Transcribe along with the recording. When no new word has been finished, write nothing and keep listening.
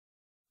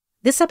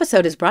This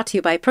episode is brought to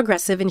you by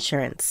Progressive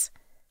Insurance.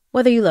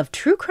 Whether you love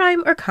true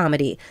crime or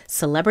comedy,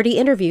 celebrity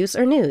interviews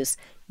or news,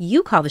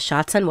 you call the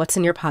shots on what's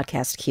in your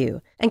podcast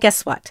queue. And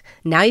guess what?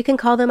 Now you can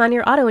call them on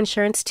your auto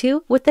insurance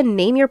too with the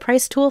Name Your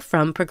Price tool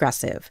from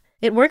Progressive.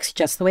 It works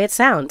just the way it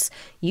sounds.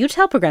 You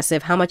tell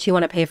Progressive how much you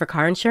want to pay for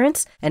car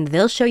insurance, and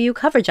they'll show you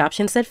coverage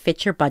options that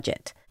fit your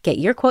budget. Get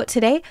your quote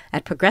today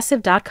at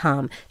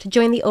Progressive.com to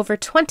join the over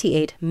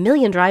 28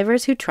 million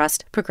drivers who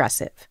trust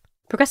Progressive.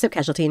 Progressive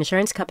Casualty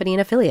Insurance Company and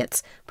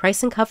Affiliates.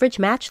 Price and coverage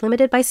match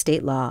limited by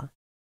state law.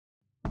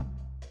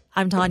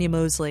 I'm Tanya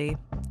Mosley.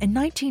 In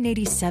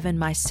 1987,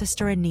 my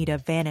sister Anita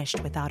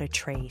vanished without a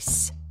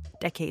trace.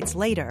 Decades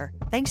later,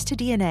 thanks to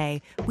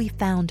DNA, we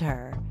found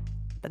her.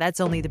 But that's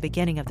only the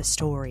beginning of the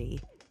story.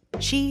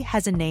 She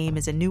Has a Name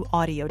is a new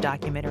audio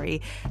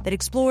documentary that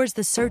explores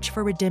the search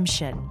for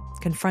redemption,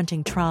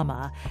 confronting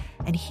trauma,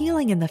 and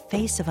healing in the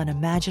face of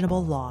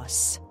unimaginable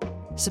loss.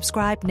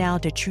 Subscribe now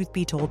to Truth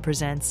Be Told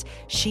presents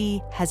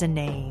She Has a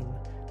Name,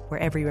 where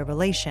every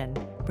revelation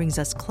brings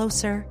us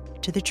closer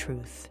to the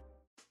truth.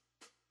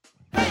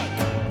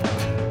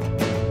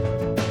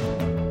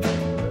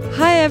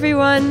 Hi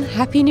everyone,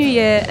 Happy New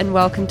Year and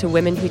welcome to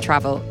Women Who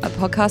Travel, a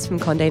podcast from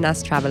Condé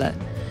Nast Traveler.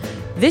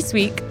 This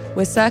week,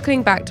 we're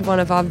circling back to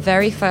one of our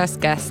very first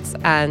guests,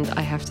 and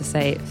I have to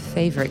say,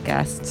 favourite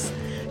guests,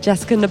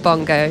 Jessica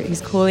Nabongo,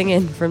 who's calling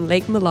in from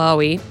Lake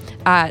Malawi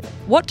at,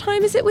 what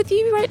time is it with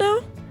you right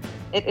now?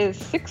 It is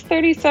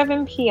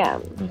 6:37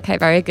 p.m. Okay,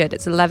 very good.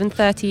 It's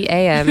 11:30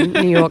 a.m.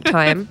 New York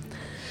time.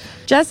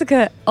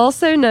 Jessica,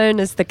 also known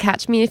as the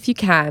Catch Me If You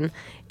Can,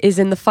 is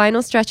in the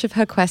final stretch of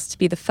her quest to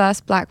be the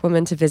first Black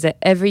woman to visit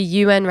every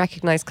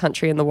UN-recognized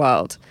country in the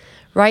world.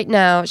 Right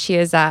now, she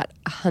is at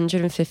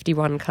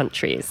 151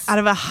 countries. Out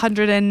of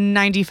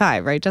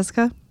 195, right,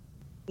 Jessica?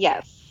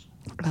 Yes.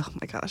 Oh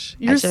my gosh.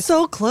 You're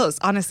so close,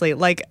 honestly.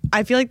 Like,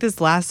 I feel like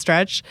this last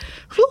stretch,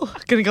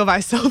 gonna go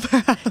by so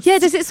fast. Yeah,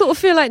 does it sort of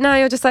feel like now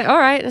you're just like, all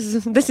right,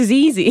 this is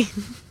easy?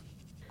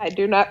 I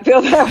do not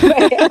feel that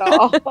way at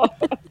all.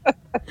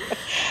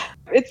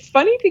 It's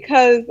funny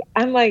because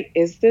I'm like,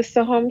 is this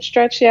the home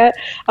stretch yet?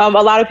 A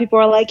lot of people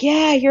are like,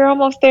 yeah, you're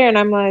almost there. And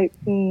I'm like,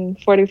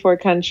 44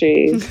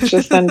 countries,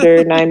 just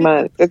under 9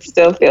 months. It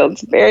still feels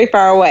very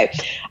far away.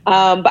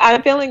 But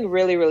I'm feeling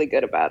really, really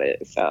good about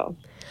it. So,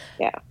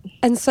 yeah.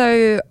 And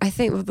so I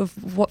think the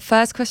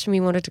first question we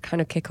wanted to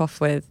kind of kick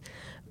off with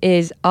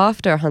is,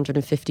 after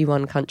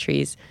 151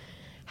 countries,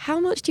 how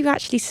much do you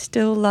actually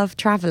still love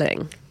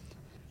traveling?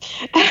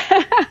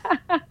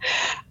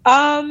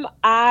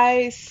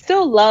 I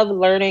still love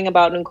learning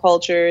about new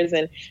cultures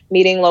and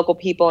meeting local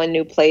people in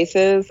new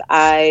places.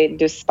 I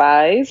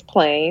despise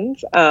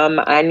planes.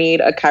 I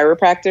need a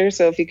chiropractor,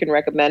 so if you can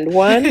recommend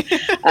one,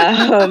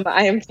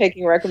 I am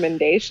taking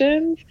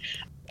recommendations.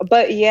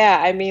 But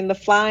yeah, I mean, the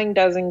flying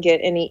doesn't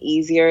get any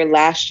easier.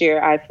 Last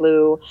year, I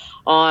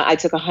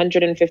took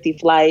 150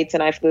 flights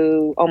and I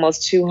flew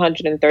almost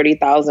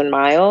 230,000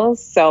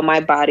 miles. So my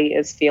body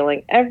is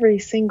feeling every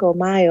single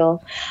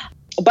mile.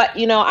 But,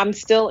 you know, I'm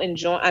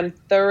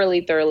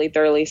thoroughly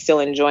still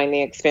enjoying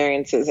the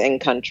experiences in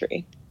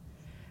country.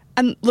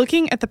 And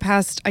looking at the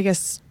past, I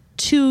guess,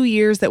 2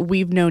 years that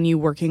we've known you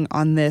working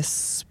on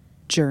this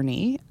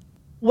journey,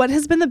 what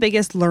has been the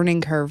biggest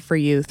learning curve for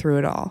you through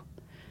it all?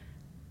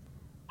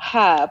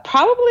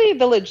 Probably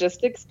the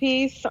logistics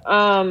piece.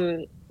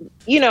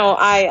 You know,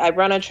 I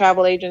run a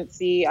travel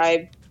agency.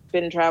 I've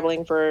been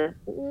traveling for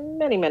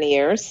many, many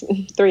years,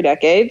 3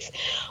 decades.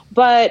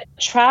 But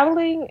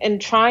traveling and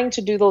trying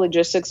to do the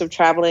logistics of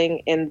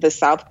traveling in the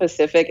South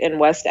Pacific and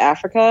West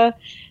Africa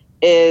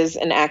is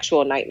an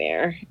actual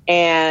nightmare.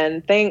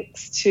 And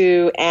thanks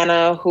to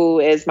Anna, who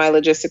is my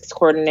logistics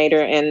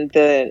coordinator, and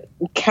the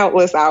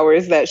countless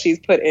hours that she's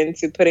put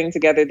into putting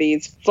together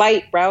these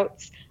flight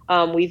routes,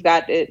 we've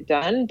got it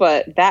done.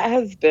 But that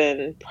has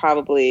been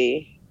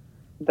probably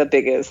the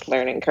biggest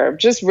learning curve,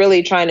 just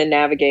really trying to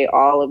navigate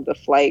all of the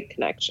flight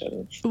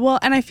connections. Well,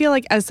 and I feel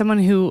like as someone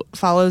who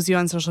follows you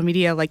on social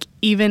media, like,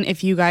 even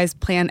if you guys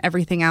plan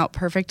everything out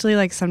perfectly,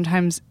 like,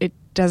 sometimes it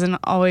doesn't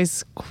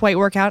always quite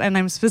work out. And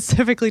I'm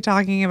specifically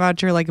talking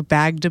about your like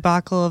bag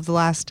debacle of the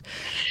last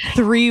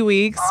 3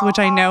 weeks, which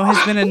I know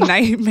has been a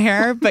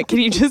nightmare. But can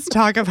you just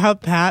talk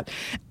about that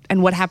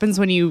and what happens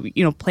when you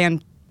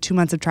plan 2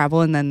 months of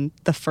travel and then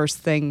the first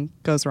thing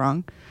goes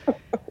wrong?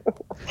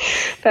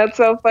 That's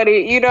so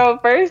funny. You know,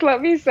 first,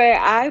 let me say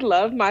I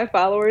love my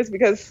followers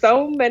because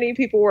so many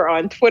people were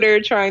on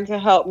Twitter trying to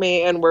help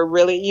me and were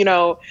really,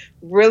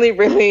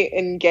 really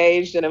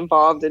engaged and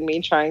involved in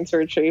me trying to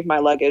retrieve my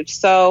luggage.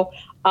 So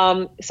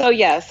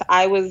yes,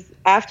 I was,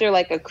 after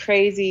like a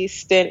crazy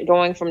stint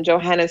going from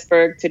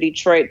Johannesburg to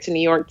Detroit to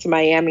New York to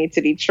Miami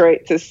to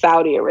Detroit to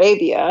Saudi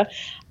Arabia,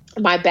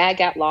 my bag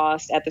got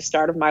lost at the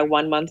start of my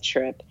 1 month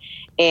trip.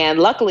 And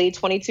luckily,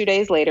 22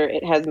 days later,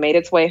 it has made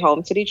its way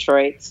home to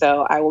Detroit.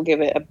 So I will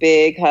give it a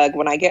big hug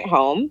when I get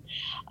home.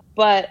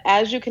 But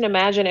as you can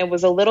imagine, it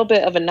was a little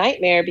bit of a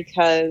nightmare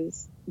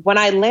because when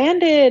I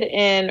landed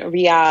in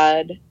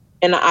Riyadh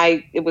and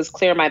it was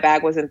clear my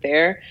bag wasn't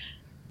there,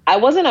 I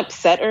wasn't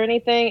upset or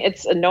anything.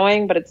 It's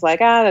annoying, but it's like,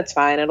 that's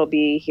fine. It'll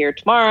be here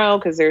tomorrow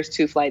because there's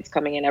 2 flights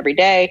coming in every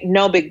day.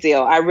 No big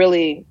deal. I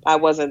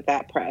wasn't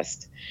that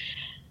pressed.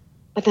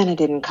 But then it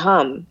didn't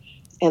come.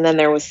 And then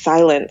there was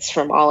silence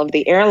from all of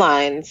the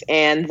airlines.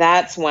 And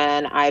that's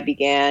when I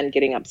began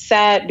getting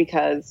upset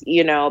because,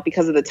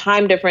 because of the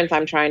time difference,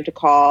 I'm trying to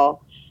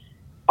call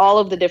all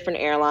of the different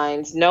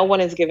airlines. No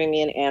one is giving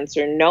me an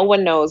answer. No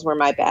one knows where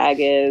my bag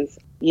is.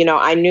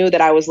 I knew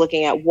that I was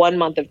looking at 1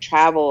 month of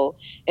travel.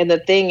 And the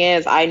thing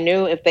is, I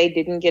knew if they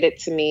didn't get it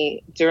to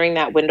me during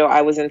that window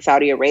I was in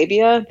Saudi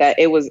Arabia, that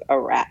it was a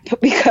wrap,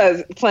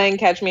 because playing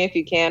catch me if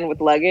you can with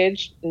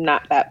luggage,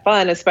 not that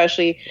fun,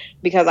 especially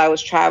because I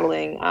was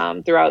traveling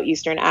throughout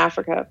Eastern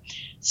Africa.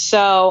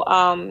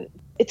 So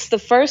it's the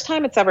first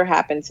time it's ever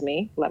happened to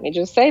me. Let me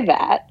just say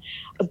that.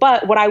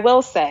 But what I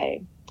will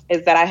say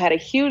is that I had a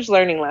huge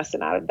learning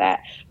lesson out of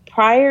that.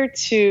 Prior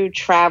to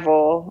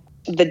travel,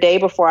 the day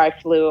before I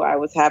flew, I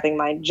was having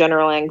my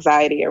general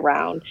anxiety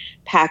around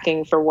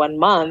packing for 1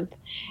 month.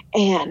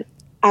 And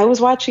I was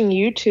watching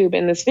YouTube,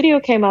 and this video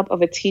came up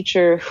of a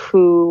teacher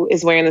who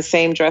is wearing the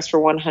same dress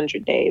for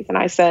 100 days. And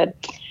I said,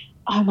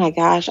 oh my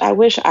gosh, I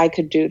wish I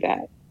could do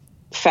that.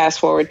 Fast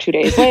forward 2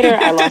 days later,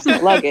 I lost my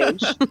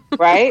luggage,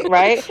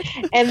 right?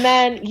 And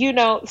then,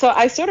 so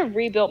I sort of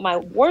rebuilt my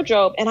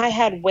wardrobe, and I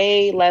had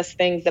way less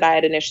things that I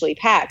had initially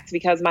packed,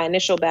 because my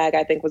initial bag,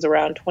 I think, was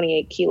around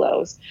 28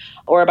 kilos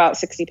or about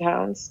 60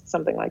 pounds,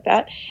 something like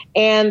that.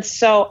 And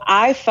so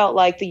I felt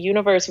like the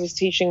universe was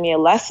teaching me a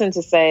lesson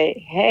to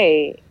say,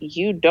 hey,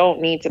 you don't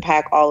need to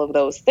pack all of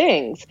those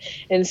things.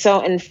 And so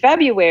in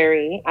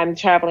February, I'm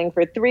traveling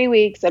for 3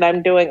 weeks, and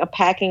I'm doing a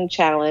packing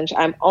challenge.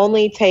 I'm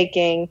only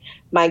taking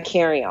my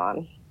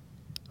carry-on.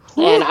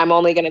 And I'm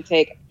only going to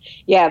take,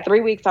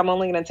 3 weeks, I'm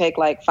only going to take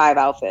like 5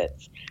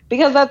 outfits,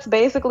 because that's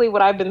basically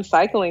what I've been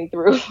cycling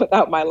through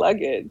without my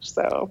luggage.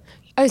 So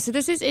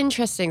this is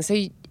interesting. So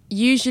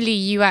usually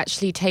you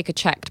actually take a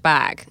checked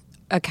bag.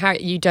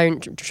 You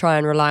don't try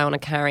and rely on a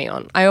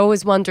carry-on. I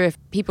always wonder if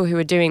people who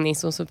are doing these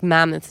sorts of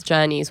mammoth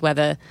journeys,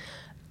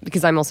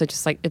 because I'm also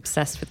just like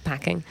obsessed with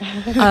packing,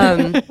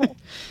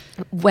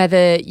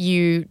 whether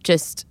you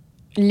just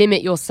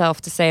limit yourself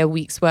to, say, a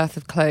week's worth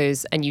of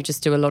clothes and you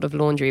just do a lot of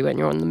laundry when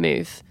you're on the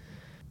move.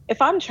 If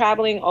I'm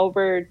traveling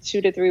over 2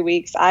 to 3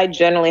 weeks, I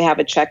generally have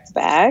a checked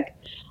bag.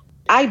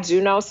 I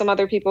do know some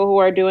other people who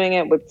are doing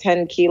it with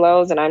 10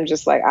 kilos, and I'm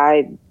just like,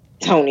 I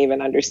don't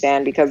even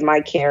understand, because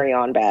my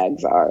carry-on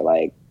bags are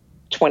like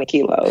 20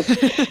 kilos.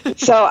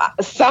 So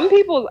some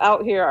people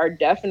out here are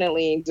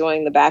definitely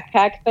doing the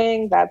backpack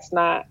thing. That's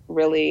not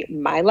really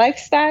my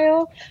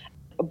lifestyle.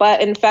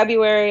 But in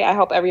February, I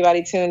hope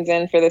everybody tunes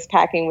in for this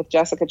Packing with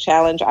Jessica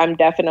challenge. I'm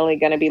definitely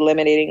going to be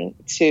limiting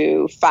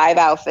to 5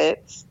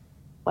 outfits.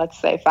 Let's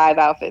say 5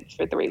 outfits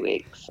for 3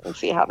 weeks, and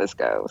see how this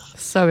goes.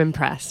 So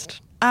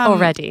impressed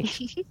already.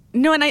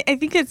 No, and I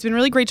think it's been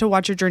really great to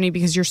watch your journey,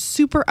 because you're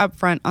super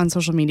upfront on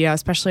social media,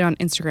 especially on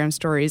Instagram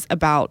stories,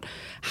 about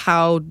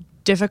how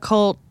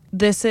difficult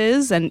this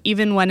is. And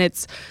even when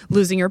it's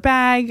losing your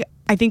bag,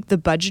 I think the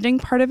budgeting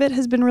part of it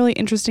has been really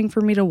interesting for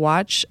me to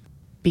watch,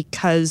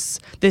 because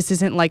this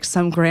isn't like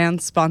some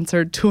grand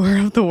sponsored tour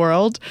of the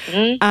world.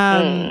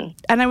 And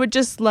I would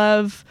just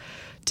love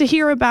to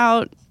hear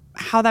about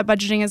how that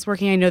budgeting is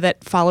working. I know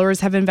that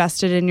followers have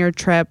invested in your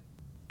trip,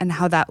 and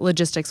how that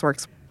logistics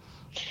works.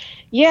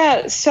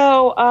 Yeah.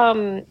 So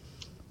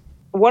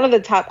one of the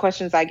top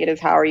questions I get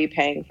is, how are you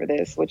paying for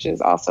this? Which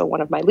is also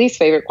one of my least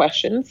favorite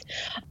questions,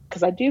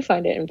 because I do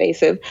find it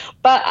invasive.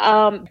 But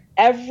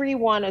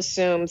everyone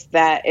assumes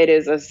that it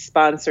is a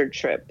sponsored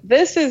trip.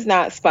 This is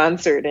not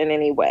sponsored in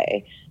any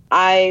way.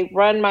 I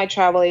run my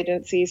travel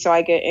agency, so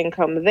I get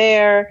income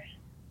there.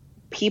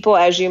 People,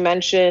 as you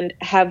mentioned,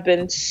 have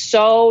been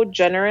so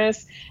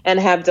generous and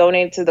have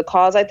donated to the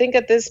cause. I think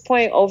at this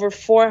point, over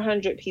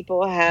 400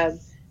 people have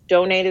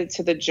donated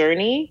to the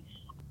journey.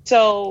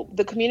 So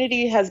the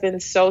community has been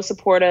so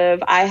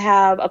supportive. I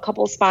have a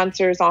couple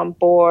sponsors on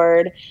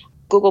board.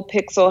 Google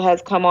Pixel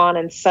has come on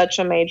in such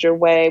a major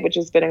way, which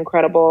has been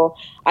incredible.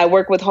 I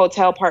work with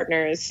hotel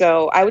partners.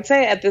 So I would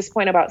say at this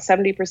point, about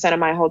 70% of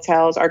my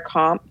hotels are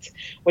comped,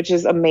 which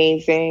is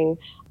amazing.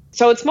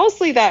 So it's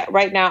mostly that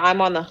right now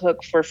I'm on the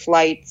hook for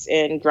flights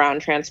and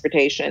ground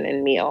transportation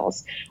and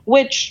meals,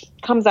 which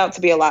comes out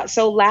to be a lot.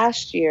 So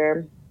last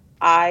year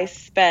I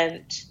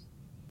spent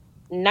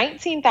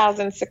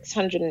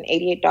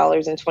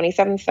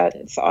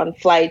 $19,688.27 on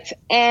flights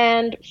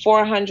and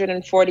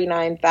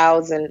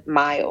 449,000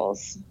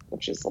 miles,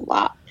 which is a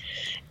lot.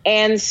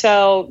 And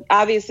so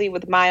obviously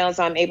with miles,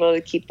 I'm able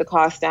to keep the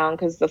cost down,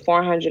 because the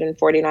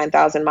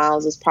 449,000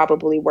 miles is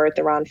probably worth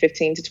around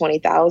 15 to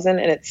 20,000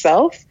 in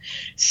itself.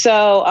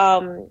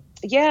 So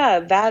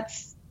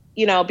that's,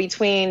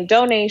 between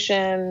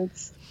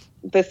donations,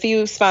 the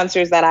few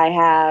sponsors that I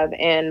have,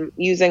 and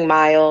using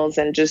miles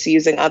and just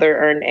using other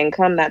earned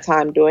income, that's how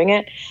I'm doing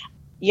it.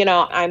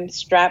 I'm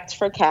strapped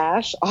for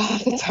cash all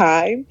the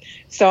time.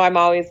 So I'm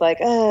always like,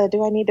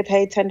 do I need to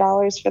pay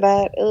 $10 for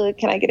that?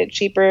 Can I get it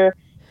cheaper?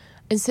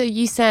 And so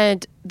you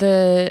said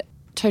the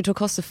total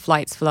cost of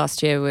flights for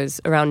last year was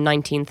around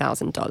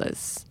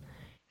 $19,000.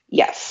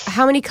 Yes.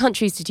 How many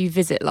countries did you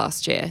visit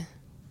last year?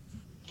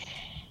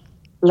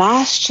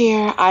 Last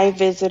year, I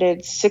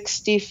visited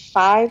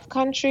 65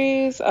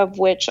 countries, of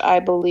which I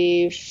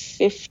believe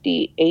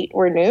 58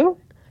 were new.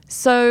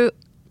 So,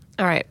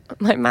 all right,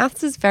 my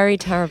maths is very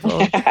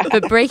terrible,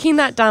 but breaking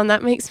that down,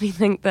 that makes me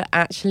think that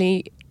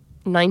actually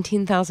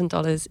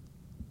 $19,000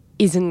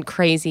 isn't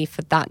crazy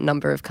for that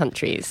number of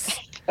countries.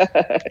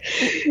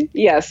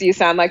 Yes, you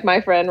sound like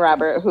my friend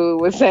Robert, who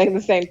was saying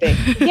the same thing.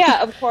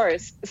 Yeah, of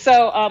course.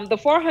 So the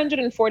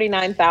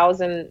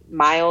 449,000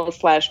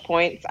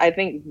 miles/points, I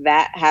think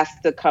that has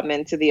to come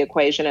into the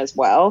equation as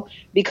well,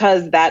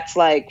 because that's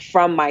like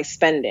from my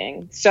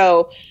spending.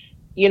 So,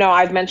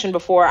 I've mentioned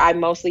before, I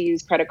mostly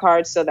use credit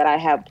cards so that I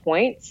have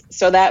points.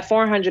 So that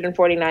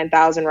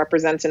 449,000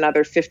 represents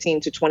another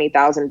 $15,000 to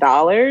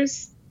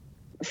 $20,000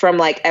 from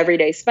like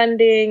everyday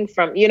spending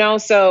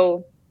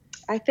so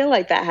I feel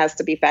like that has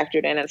to be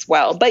factored in as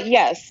well. But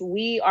yes,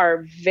 we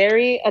are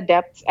very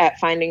adept at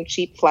finding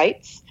cheap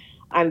flights.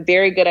 I'm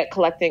very good at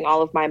collecting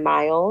all of my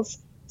miles.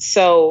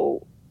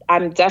 So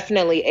I'm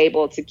definitely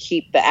able to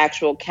keep the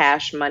actual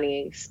cash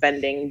money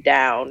spending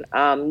down,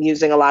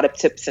 using a lot of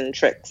tips and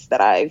tricks that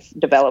I've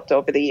developed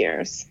over the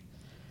years.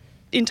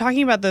 In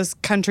talking about those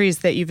countries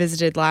that you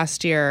visited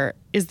last year,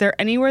 is there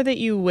anywhere that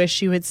you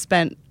wish you had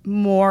spent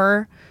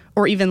more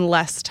or even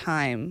less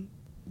time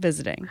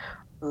visiting?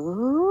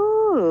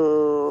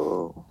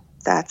 Ooh,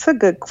 that's a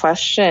good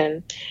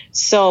question.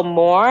 So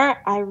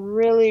I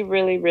really,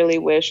 really, really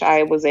wish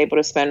I was able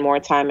to spend more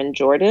time in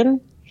Jordan.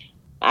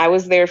 I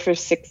was there for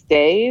 6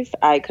 days.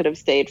 I could have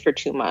stayed for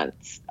 2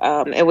 months.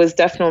 It was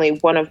definitely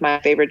one of my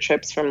favorite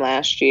trips from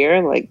last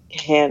year, like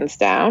hands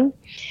down.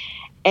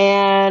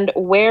 And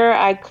where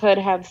I could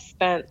have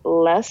spent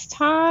less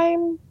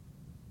time,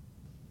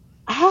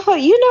 oh,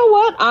 you know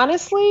what?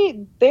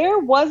 Honestly, there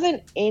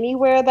wasn't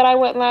anywhere that I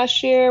went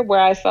last year where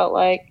I felt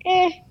like,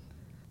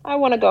 I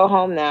want to go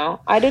home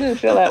now. I didn't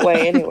feel that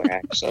way anywhere,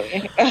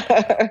 actually.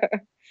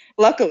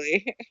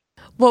 Luckily.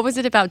 What was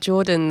it about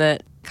Jordan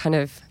that kind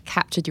of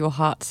captured your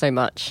heart so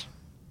much?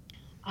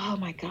 Oh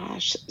my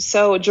gosh.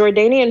 So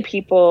Jordanian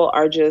people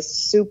are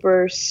just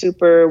super,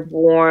 super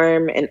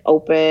warm and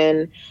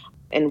open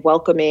and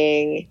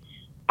welcoming.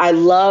 I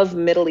love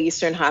Middle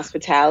Eastern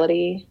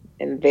hospitality.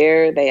 And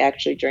there they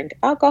actually drink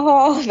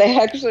alcohol. They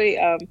actually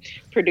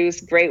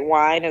produce great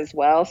wine as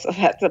well. So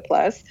that's a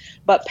plus.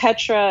 But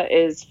Petra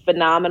is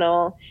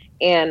phenomenal.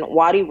 And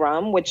Wadi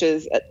Rum, which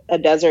is a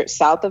desert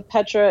south of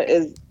Petra,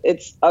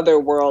 it's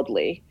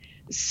otherworldly.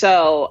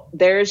 So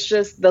there's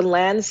just the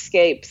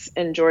landscapes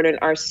in Jordan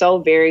are so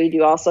varied.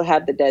 You also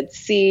have the Dead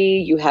Sea.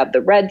 You have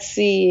the Red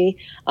Sea.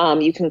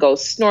 You can go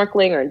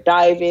snorkeling or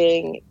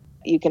diving.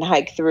 You can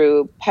hike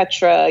through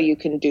Petra. You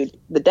can do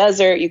the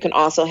desert. You can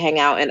also hang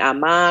out in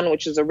Amman,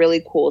 which is a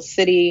really cool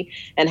city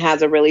and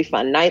has a really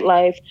fun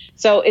nightlife.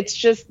 So it's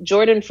just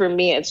Jordan for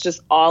me. It's just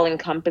all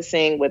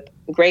encompassing with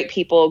great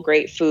people,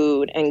 great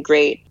food, and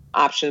great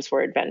options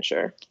for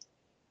adventure.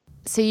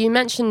 So you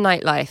mentioned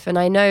nightlife,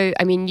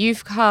 and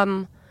you've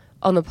come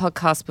on the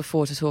podcast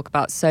before to talk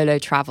about solo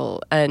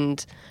travel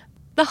and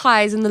the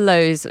highs and the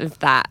lows of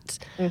that.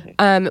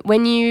 Mm-hmm.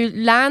 When you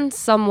land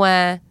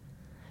somewhere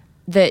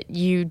that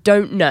you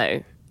don't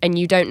know and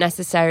you don't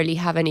necessarily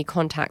have any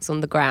contacts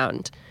on the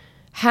ground,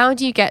 how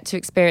do you get to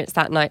experience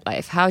that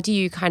nightlife? How do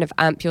you kind of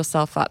amp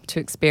yourself up to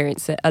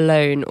experience it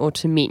alone or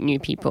to meet new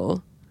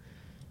people?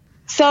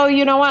 So,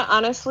 you know what?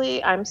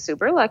 Honestly, I'm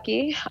super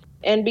lucky.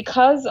 And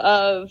because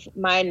of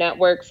my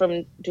network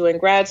from doing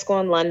grad school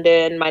in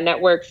London, my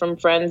network from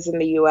friends in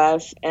the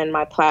US, and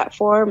my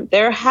platform,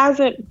 there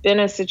hasn't been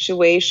a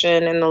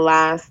situation in the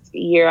last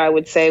year, I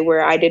would say,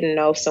 where I didn't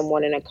know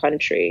someone in a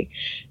country.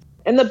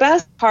 And the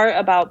best part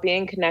about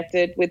being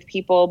connected with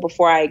people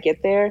before I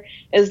get there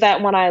is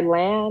that when I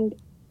land,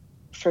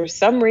 for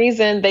some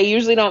reason, they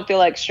usually don't feel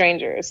like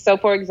strangers. So,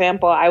 for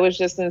example, I was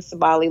just in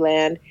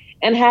Somaliland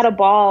and had a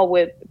ball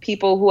with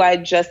people who I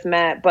just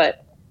met.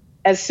 But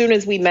as soon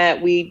as we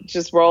met, we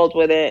just rolled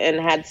with it and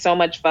had so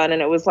much fun.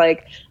 And it was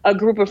like a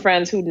group of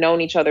friends who'd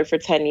known each other for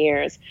 10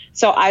 years.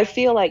 So I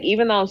feel like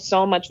even though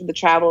so much of the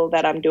travel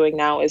that I'm doing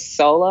now is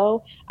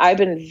solo, I've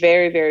been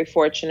very, very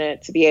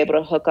fortunate to be able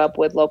to hook up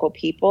with local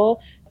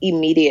people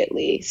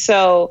immediately.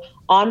 So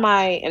on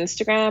my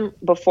Instagram,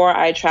 before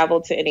I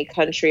travel to any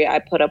country, I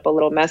put up a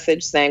little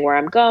message saying where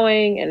I'm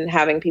going and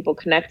having people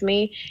connect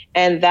me.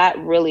 And that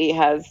really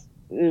has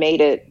made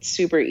it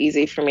super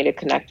easy for me to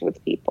connect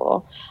with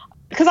people.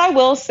 Because I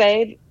will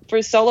say,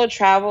 for solo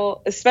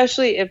travel,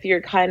 especially if you're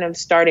kind of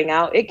starting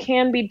out, it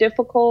can be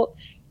difficult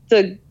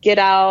to get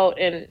out.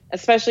 And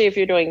especially if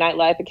you're doing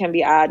nightlife, it can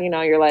be odd. You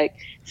know, you're like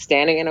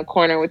standing in a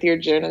corner with your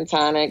gin and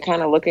tonic,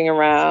 kind of looking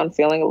around,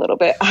 feeling a little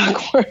bit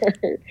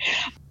awkward.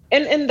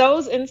 And in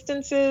those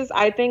instances,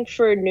 I think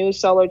for new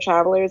solo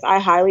travelers, I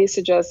highly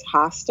suggest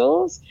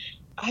hostels.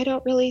 I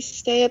don't really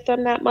stay at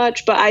them that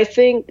much, but I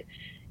think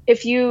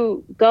if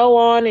you go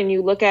on and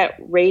you look at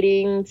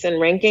ratings and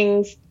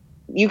rankings,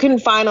 You can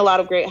find a lot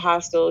of great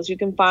hostels. You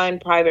can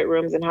find private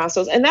rooms in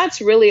hostels. And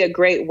that's really a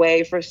great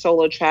way for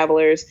solo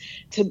travelers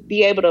to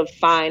be able to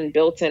find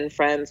built-in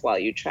friends while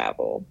you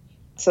travel.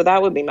 So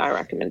that would be my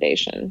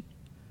recommendation.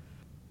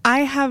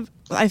 I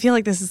feel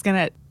like this is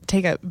going to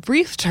take a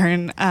brief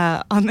turn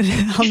on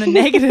the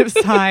negative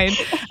side.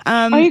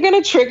 Are you going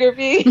to trigger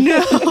me?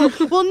 No.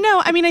 Well,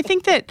 no. I mean, I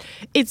think that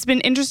it's been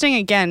interesting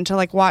again to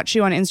like watch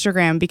you on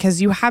Instagram because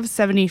you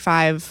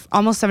have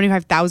almost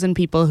 75,000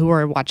 people who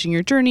are watching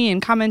your journey and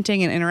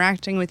commenting and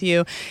interacting with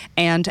you.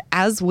 And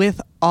as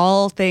with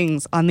all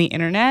things on the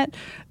internet,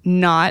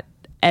 not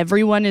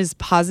everyone is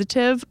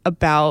positive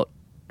about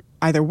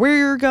either where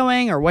you're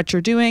going or what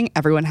you're doing.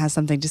 Everyone has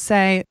something to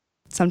say,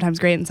 sometimes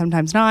great and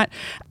sometimes not.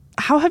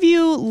 How have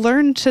you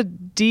learned to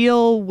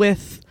deal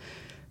with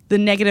the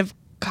negative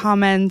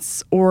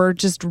comments or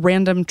just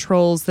random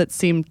trolls that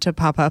seem to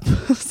pop up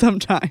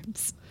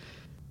sometimes?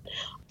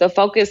 The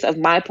focus of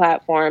my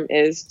platform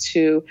is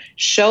to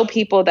show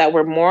people that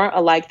we're more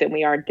alike than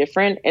we are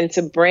different, and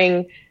to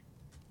bring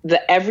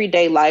the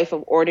everyday life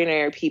of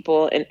ordinary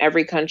people in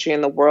every country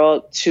in the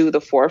world to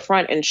the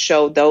forefront and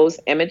show those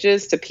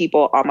images to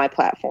people on my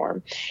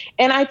platform.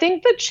 And I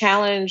think the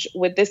challenge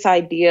with this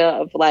idea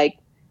of like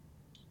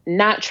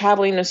not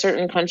traveling to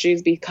certain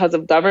countries because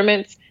of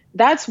governments,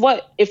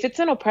 if it's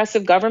an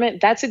oppressive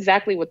government, that's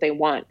exactly what they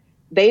want.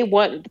 They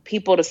want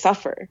people to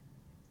suffer.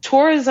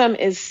 Tourism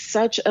is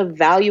such a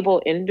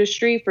valuable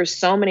industry for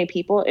so many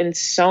people in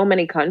so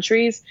many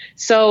countries.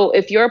 So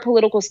if your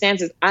political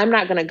stance is, I'm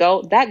not going to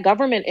go, that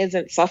government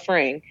isn't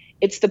suffering.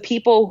 It's the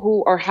people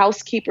who are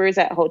housekeepers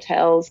at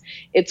hotels.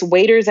 It's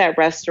waiters at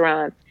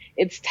restaurants.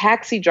 It's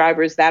taxi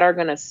drivers that are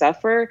going to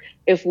suffer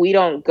if we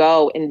don't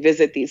go and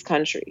visit these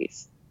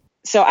countries.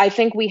 So I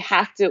think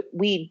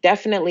we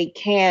definitely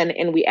can,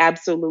 and we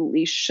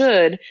absolutely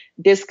should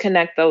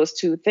disconnect those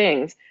two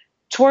things.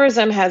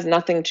 Tourism has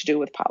nothing to do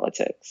with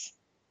politics.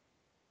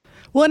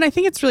 Well, and I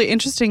think it's really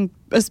interesting,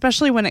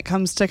 especially when it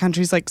comes to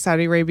countries like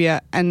Saudi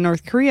Arabia and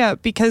North Korea,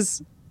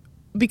 because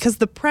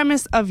the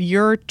premise of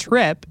your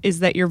trip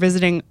is that you're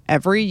visiting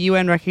every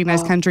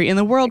UN-recognized country in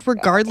the world,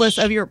 regardless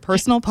of your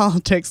personal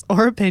politics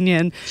or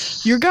opinion,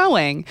 you're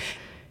going.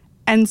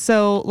 And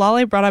so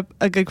Lale brought up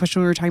a good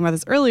question. We were talking about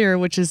this earlier,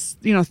 which is,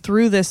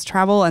 through this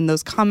travel and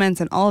those comments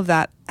and all of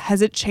that,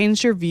 has it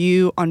changed your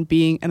view on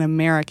being an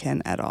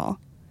American at all?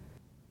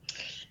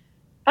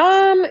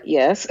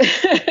 Yes.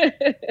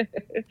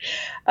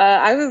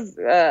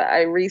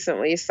 I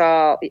recently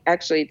saw,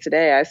 actually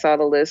today, I saw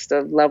the list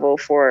of level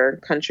 4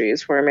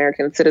 countries for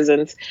American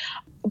citizens.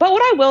 But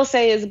what I will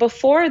say is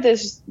before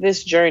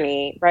this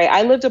journey, right,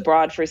 I lived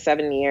abroad for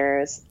 7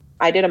 years.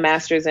 I did a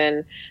master's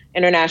in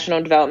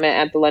international development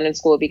at the London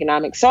School of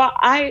Economics. So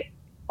I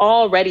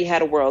already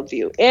had a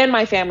worldview, and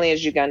my family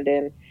is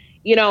Ugandan,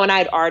 and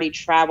I'd already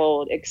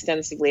traveled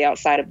extensively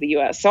outside of the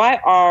US. So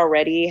I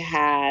already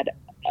had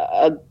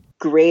a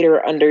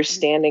greater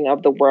understanding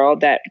of the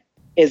world that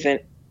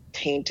isn't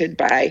tainted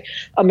by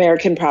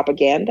American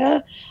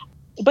propaganda.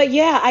 But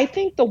yeah, I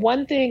think the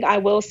one thing I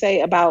will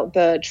say about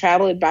the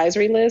travel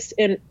advisory list,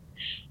 and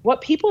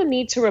what people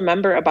need to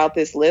remember about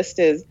this list,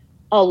 is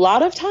a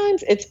lot of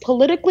times it's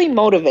politically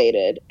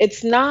motivated.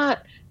 It's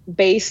not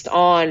based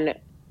on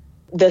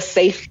the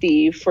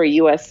safety for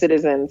US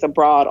citizens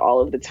abroad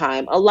all of the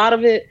time. A lot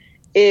of it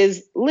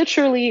is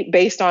literally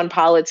based on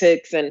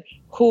politics and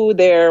who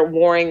they're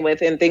warring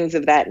with and things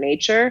of that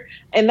nature.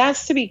 And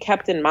that's to be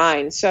kept in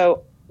mind.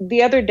 So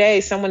the other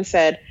day, someone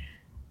said,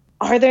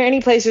 are there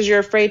any places you're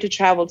afraid to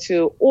travel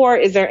to? Or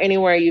is there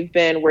anywhere you've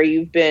been where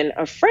you've been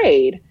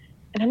afraid?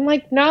 And I'm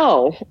like,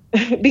 no,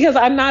 because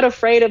I'm not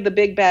afraid of the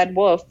big bad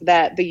wolf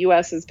that the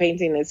US is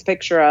painting this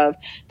picture of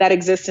that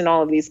exists in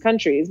all of these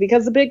countries,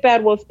 because the big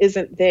bad wolf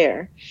isn't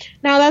there.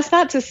 Now, that's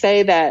not to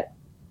say that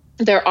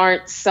there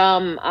aren't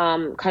some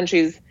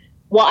countries.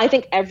 Well, I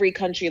think every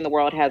country in the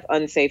world has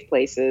unsafe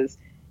places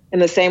in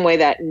the same way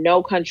that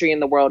no country in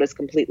the world is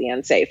completely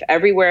unsafe.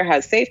 Everywhere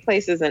has safe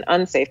places and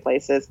unsafe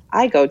places.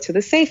 I go to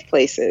the safe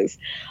places.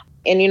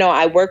 And,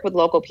 I work with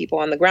local people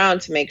on the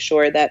ground to make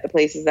sure that the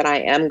places that I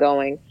am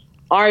going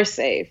are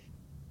safe.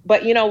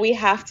 But, we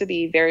have to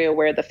be very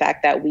aware of the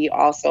fact that we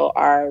also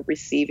are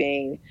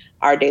receiving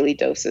our daily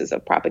doses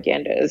of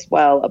propaganda as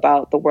well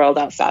about the world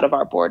outside of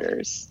our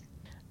borders.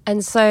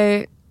 And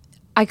so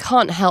I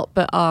can't help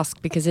but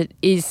ask, because it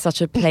is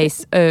such a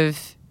place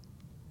it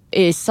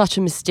is such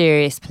a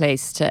mysterious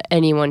place to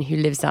anyone who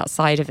lives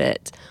outside of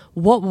it.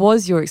 What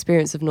was your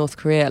experience of North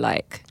Korea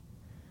like?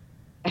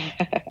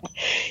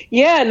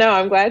 Yeah, no,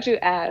 I'm glad you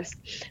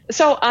asked.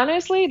 So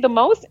honestly, the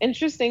most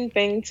interesting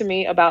thing to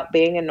me about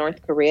being in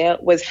North Korea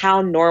was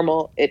how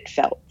normal it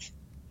felt.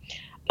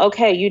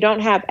 Okay, you don't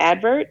have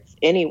adverts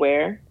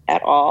anywhere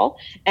at all,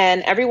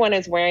 and everyone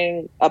is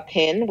wearing a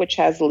pin which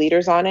has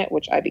leaders on it,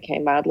 which I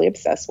became mildly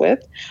obsessed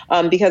with,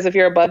 because if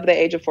you're above the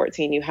age of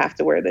 14, you have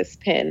to wear this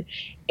pin.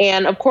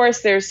 And of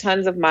course, there's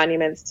tons of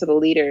monuments to the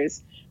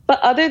leaders. But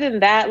other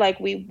than that,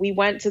 like we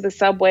went to the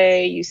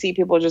subway, you see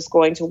people just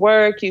going to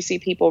work, you see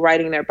people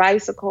riding their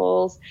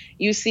bicycles,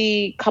 you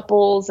see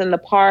couples in the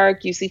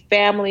park, you see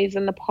families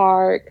in the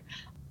park.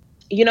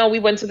 You know, we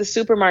went to the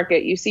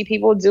supermarket, you see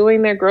people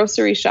doing their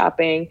grocery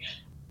shopping.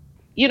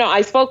 You know,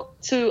 I spoke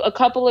to a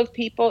couple of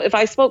people. If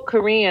I spoke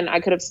Korean,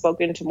 I could have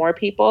spoken to more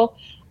people.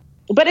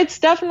 But it's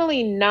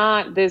definitely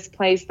not this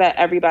place that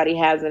everybody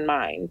has in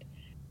mind.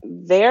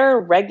 They're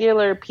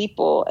regular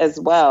people as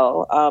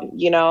well.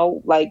 You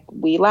know, like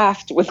we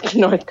laughed with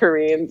North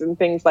Koreans and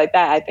things like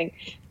that. I think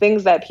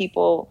things that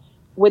people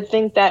would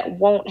think that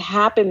won't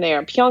happen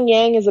there.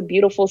 Pyongyang is a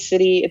beautiful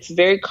city. It's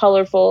very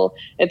colorful.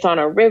 It's on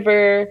a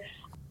river.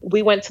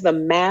 We went to the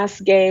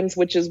mass games,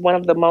 which is one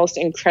of the most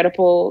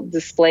incredible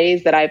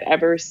displays that I've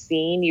ever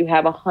seen. You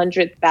have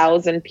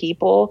 100,000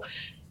 people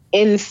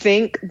in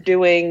sync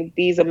doing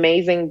these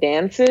amazing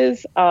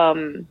dances.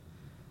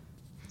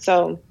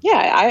 So,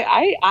 yeah,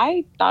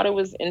 I thought it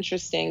was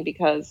interesting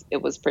because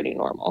it was pretty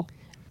normal.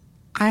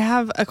 I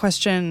have a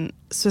question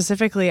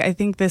specifically. I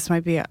think this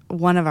might be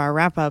one of our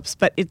wrap-ups,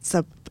 but it's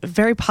a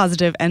very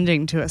positive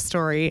ending to a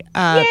story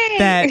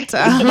that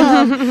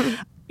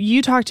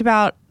you talked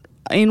about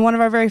in one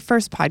of our very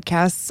first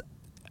podcasts,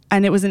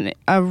 and it was a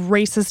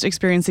racist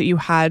experience that you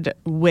had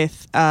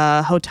with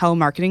a hotel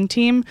marketing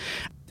team.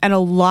 And a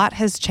lot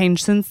has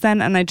changed since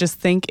then. And I just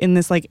think in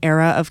this like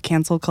era of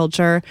cancel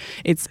culture,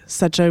 it's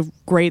such a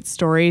great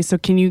story. So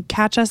can you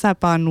catch us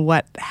up on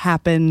what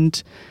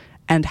happened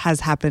and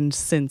has happened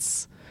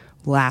since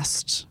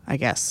last, I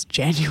guess,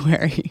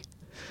 January?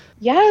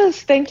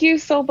 Yes, thank you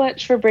so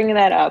much for bringing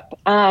that up.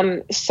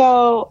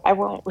 So I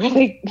won't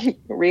really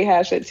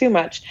rehash it too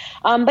much.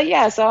 But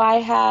yeah, so I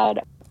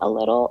had a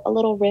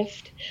little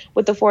rift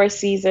with the Four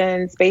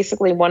Seasons.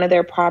 Basically, one of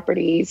their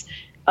properties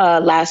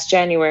last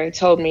January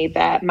told me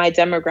that my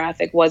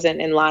demographic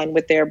wasn't in line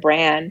with their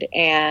brand.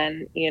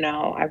 And, you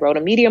know, I wrote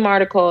a Medium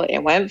article, it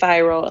went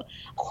viral,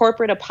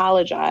 corporate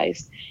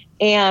apologized.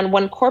 And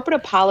when corporate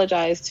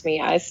apologized to me,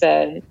 I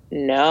said,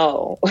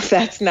 no,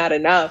 that's not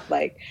enough.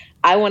 Like,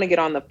 I want to get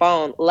on the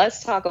phone.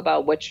 Let's talk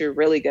about what you're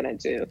really going to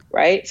do.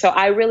 Right. So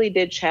I really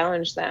did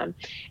challenge them.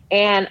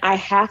 And I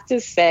have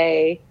to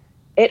say,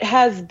 it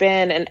has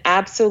been an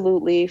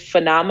absolutely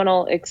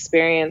phenomenal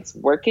experience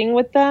working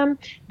with them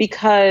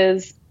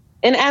because,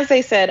 and as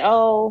they said,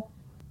 oh,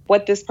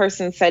 what this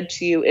person said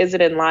to you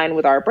isn't in line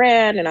with our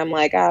brand. And I'm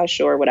like,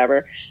 sure,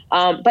 whatever.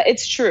 But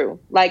it's true.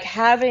 Like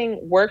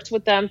having worked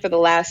with them for the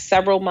last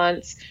several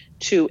months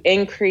to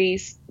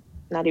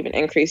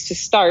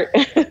start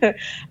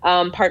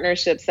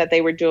partnerships that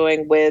they were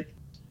doing with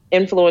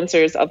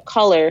influencers of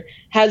color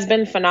has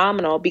been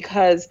phenomenal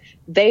because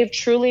they've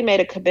truly made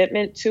a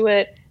commitment to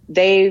it.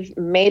 They've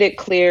made it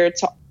clear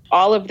to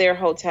all of their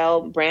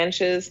hotel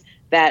branches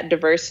that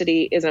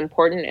diversity is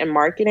important in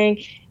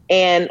marketing.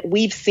 And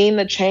we've seen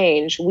the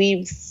change.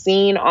 We've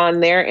seen on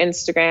their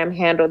Instagram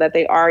handle that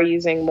they are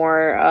using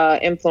more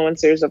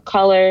influencers of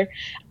color.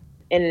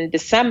 In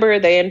December,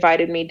 they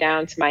invited me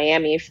down to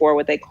Miami for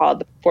what they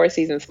called the Four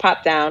Seasons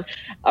Pop Down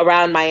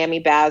around Miami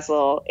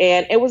Basel.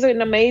 And it was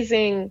an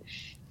amazing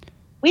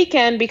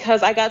weekend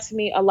because I got to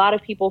meet a lot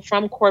of people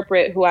from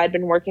corporate who I'd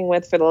been working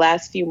with for the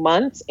last few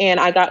months. And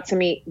I got to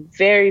meet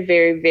very,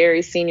 very,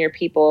 very senior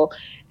people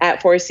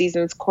at Four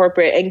Seasons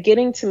corporate, and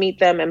getting to meet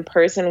them in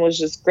person was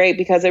just great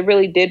because it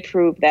really did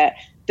prove that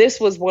this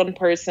was one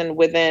person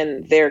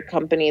within their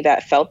company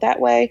that felt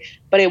that way,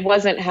 but it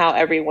wasn't how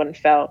everyone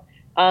felt.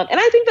 And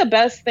I think the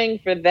best thing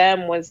for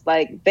them was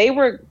like they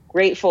were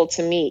grateful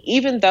to me,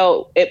 even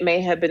though it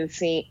may have been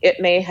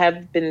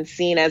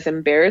seen as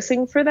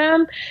embarrassing for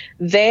them.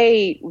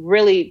 They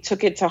really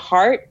took it to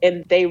heart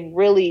and they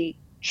really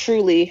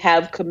truly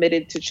have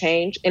committed to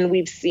change. And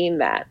we've seen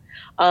that.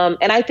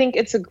 And I think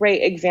it's a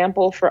great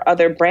example for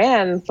other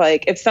brands.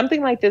 Like if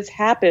something like this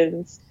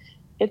happens,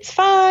 it's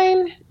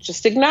fine.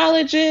 Just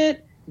acknowledge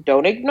it.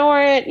 Don't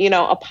ignore it,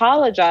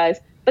 apologize,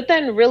 but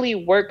then really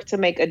work to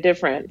make a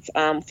difference.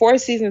 Four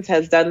Seasons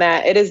has done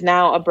that. It is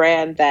now a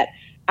brand that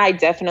I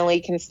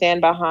definitely can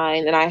stand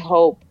behind, and I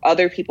hope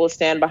other people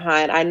stand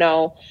behind. I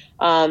know,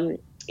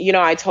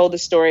 I told the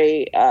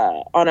story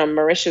on a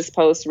Mauritius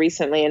post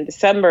recently in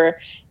December,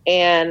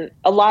 and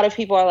a lot of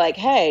people are like,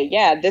 hey,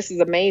 yeah, this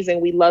is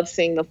amazing. We love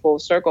seeing the full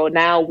circle.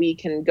 Now we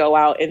can go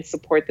out and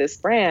support this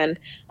brand.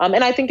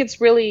 And I think it's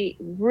really,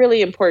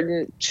 really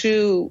important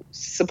to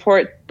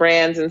support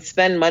brands and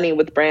spend money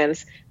with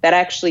brands that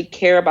actually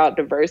care about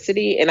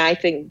diversity. And I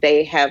think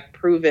they have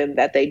proven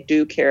that they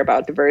do care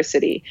about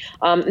diversity,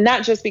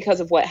 not just because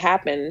of what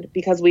happened,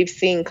 because we've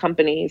seen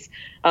companies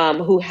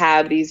who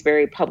have these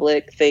very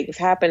public things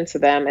happen to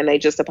them and they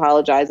just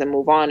apologize and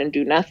move on and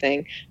do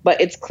nothing.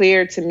 But it's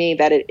clear to me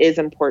that it is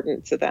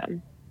important to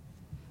them.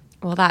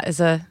 Well, that is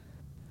a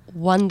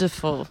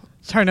wonderful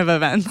turn of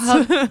events.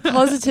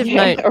 Positive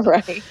note.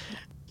 Right.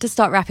 To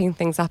start wrapping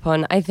things up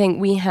on, I think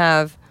we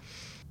have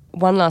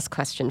one last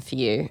question for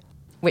you,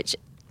 which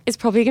is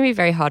probably going to be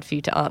very hard for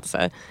you to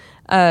answer,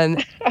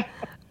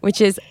 which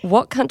is,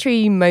 what country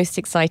are you most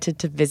excited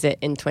to visit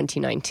in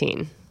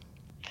 2019?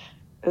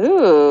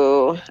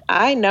 Ooh,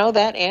 I know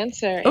that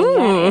answer. And Ooh.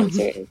 that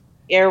answer is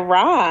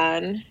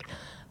Iran.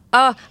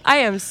 Oh, I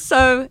am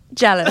so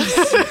jealous.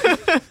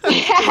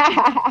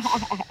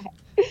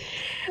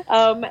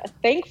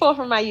 Thankful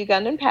for my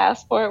Ugandan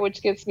passport,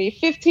 which gets me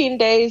 15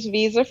 days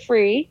visa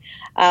free.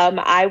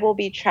 I will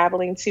be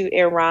traveling to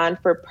Iran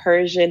for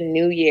Persian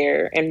New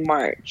Year in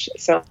March.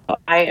 So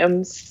I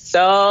am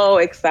so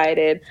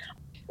excited.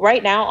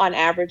 Right now, on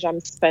average, I'm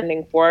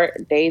spending 4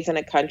 days in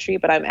a country,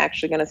 but I'm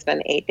actually going to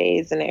spend 8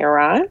 days in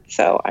Iran.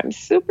 So I'm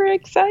super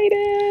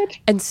excited.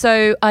 And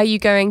so are you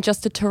going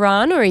just to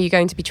Tehran, or are you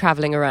going to be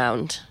traveling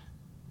around?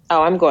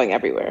 Oh, I'm going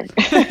everywhere.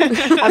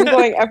 I'm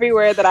going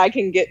everywhere that I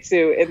can get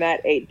to in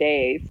that 8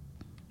 days.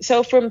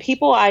 So from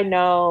people I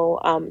know,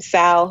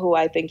 Sal, who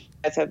I think you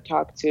guys have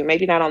talked to,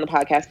 maybe not on the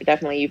podcast, but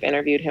definitely you've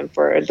interviewed him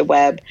for the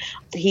web.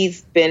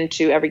 He's been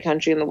to every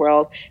country in the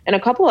world. And a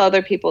couple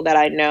other people that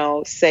I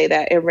know say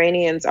that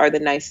Iranians are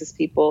the nicest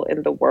people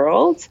in the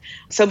world.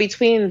 So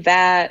between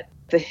that,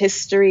 the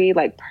history,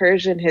 like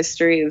Persian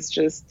history, is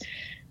just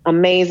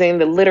amazing.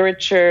 The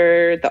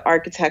literature, the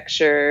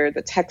architecture,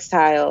 the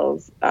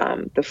textiles,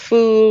 the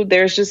food.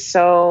 There's just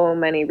so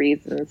many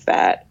reasons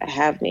that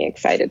have me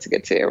excited to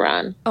get to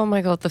Iran. Oh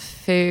my God, the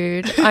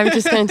food. I'm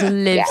just going to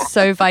live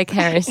so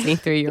vicariously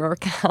through your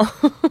account.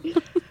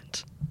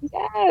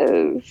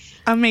 Yes.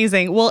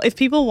 Amazing. Well, if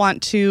people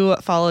want to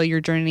follow your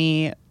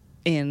journey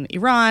in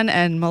Iran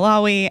and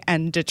Malawi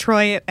and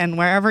Detroit and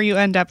wherever you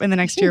end up in the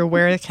next year,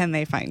 where can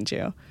they find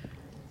you?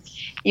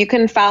 You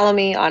can follow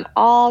me on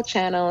all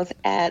channels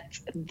at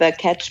The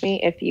Catch Me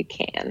If You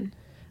Can.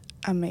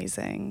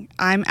 Amazing.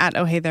 I'm at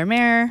Oh Hey There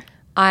Mare.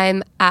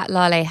 I'm at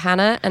Lale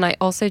Hannah, and I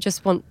also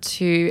just want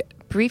to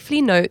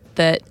briefly note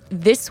that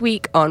this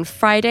week on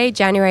Friday,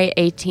 January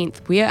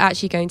 18th, we are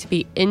actually going to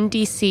be in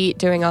DC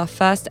doing our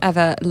first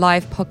ever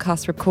live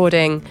podcast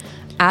recording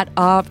at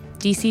our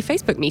DC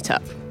Facebook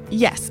meetup.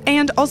 Yes.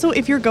 And also,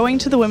 if you're going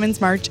to the Women's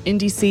March in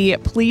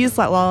DC, please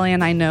let Lale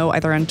and I know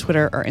either on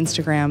Twitter or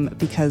Instagram,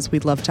 because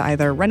we'd love to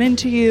either run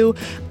into you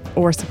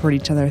or support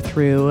each other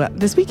through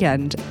this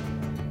weekend.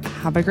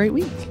 Have a great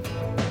week.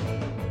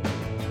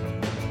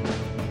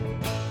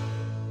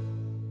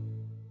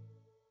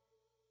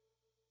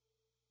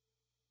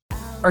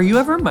 Are you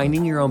ever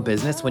minding your own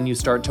business when you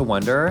start to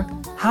wonder,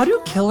 how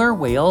do killer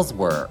whales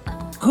work?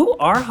 Who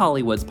are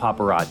Hollywood's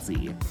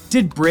paparazzi?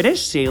 Did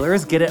British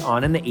sailors get it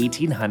on in the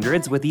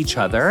 1800s with each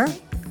other?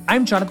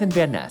 I'm Jonathan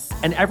Van Ness,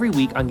 and every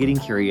week on Getting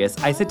Curious,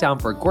 I sit down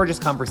for a gorgeous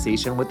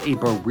conversation with a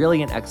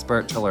brilliant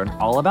expert to learn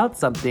all about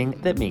something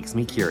that makes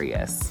me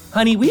curious.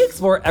 Honey, we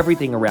explore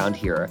everything around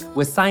here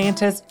with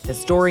scientists,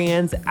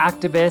 historians,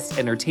 activists,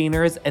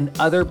 entertainers, and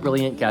other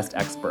brilliant guest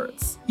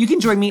experts. You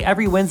can join me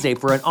every Wednesday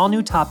for an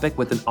all-new topic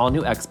with an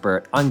all-new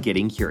expert on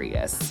Getting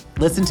Curious.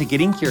 Listen to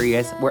Getting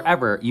Curious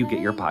wherever you get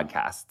your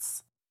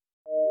podcasts.